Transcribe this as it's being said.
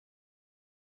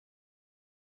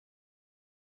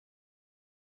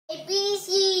A, B,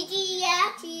 C, D,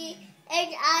 F, G,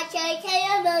 H, I, J, K,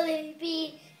 L, M, N,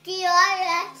 P, Q, R,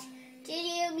 S, T,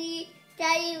 U, V,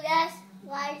 W, X,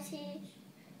 Y, Z,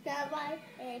 W,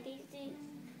 A, B, C.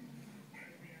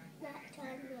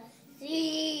 C.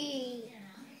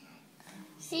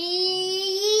 C.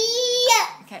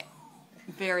 Okay,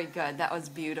 very good. That was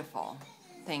beautiful.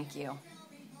 Thank you.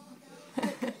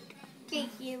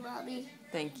 Thank you, Mommy.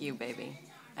 Thank you, baby.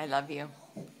 I love you.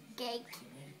 Cake.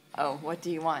 Oh, what do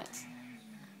you want?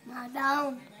 My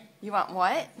phone. You want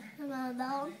what? My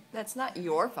phone. That's not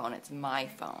your phone, it's my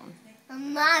phone.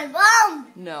 My phone.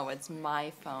 No, it's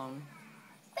my phone.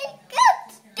 I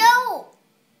got stole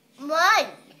mine.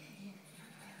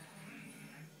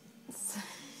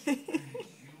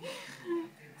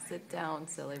 Sit down,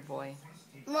 silly boy.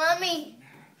 Mommy.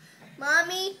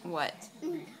 Mommy. What?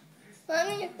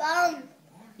 Mommy, phone.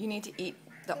 You need to eat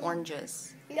the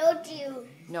oranges. No, you.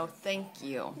 No, thank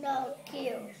you. No,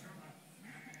 you.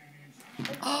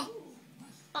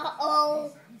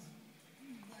 Uh-oh.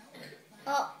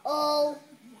 Uh-oh.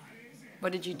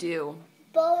 What did you do?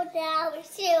 Bow down,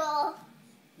 zero.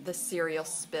 The cereal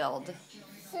spilled.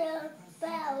 Zero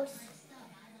bells.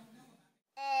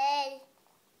 A.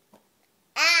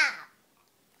 Ah.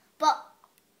 But.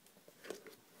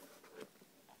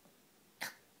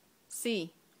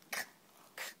 C.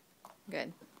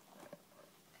 Good.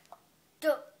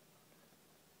 Do.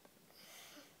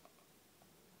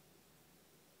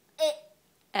 It.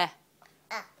 Eh.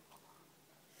 Ah.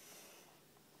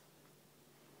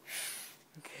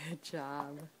 Good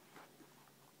job.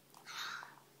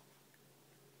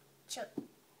 Ch.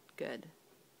 Good.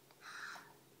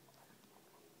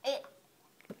 It.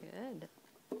 Good.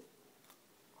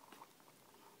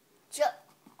 Ch.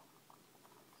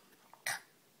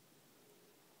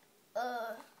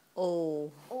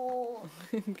 Oh. Oh.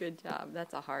 Good job.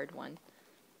 That's a hard one.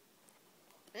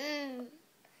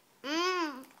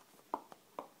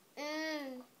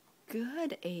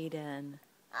 Good, Aiden.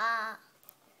 Ah.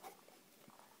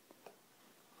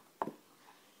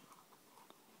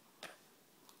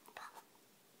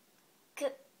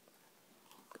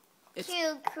 It's,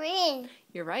 Q, queen.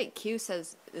 you're right. Q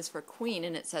is for queen,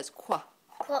 and it says qua.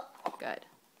 Good.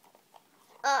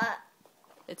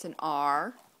 It's an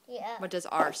R. Yeah. What does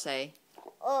R say?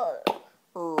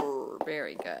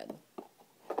 Very good.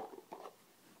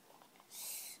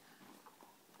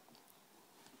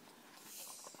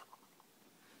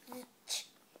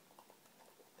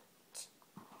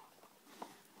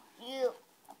 U.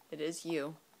 It is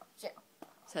U. J. It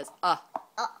says Up.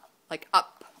 like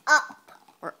up Up.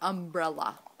 or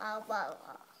umbrella.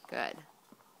 Umbrella. Good.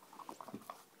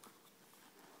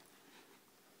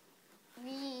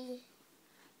 V.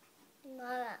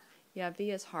 Mama. Yeah,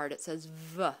 V is hard. It says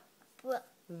V. B.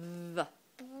 V.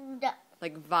 D.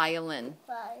 Like violin.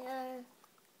 Fire.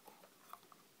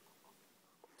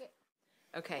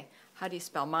 Okay. How do you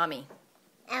spell mommy?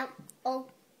 M-O-M-Y.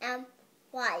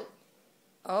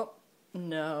 Oh,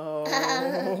 no.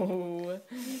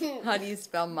 How do you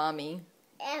spell mommy?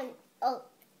 M-O-M-O-Y.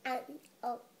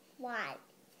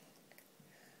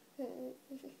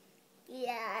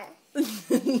 Yes.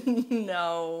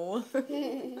 No.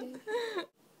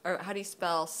 Or how do you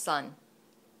spell sun?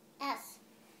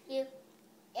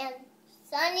 S-U-N.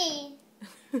 Sunny.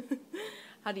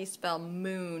 How do you spell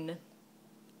moon?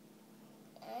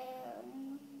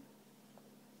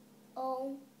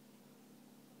 M-O-O-N.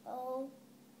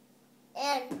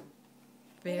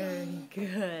 Very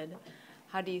good.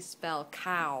 How do you spell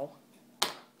cow?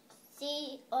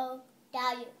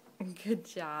 C-O-W. Good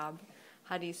job.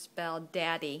 How do you spell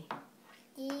daddy?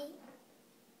 D-A-D-D.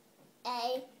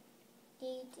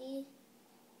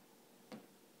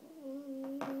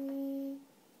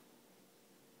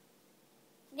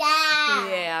 Yeah.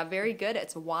 Yeah, very good.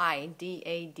 It's Y.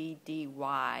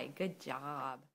 D-A-D-D-Y. Good job.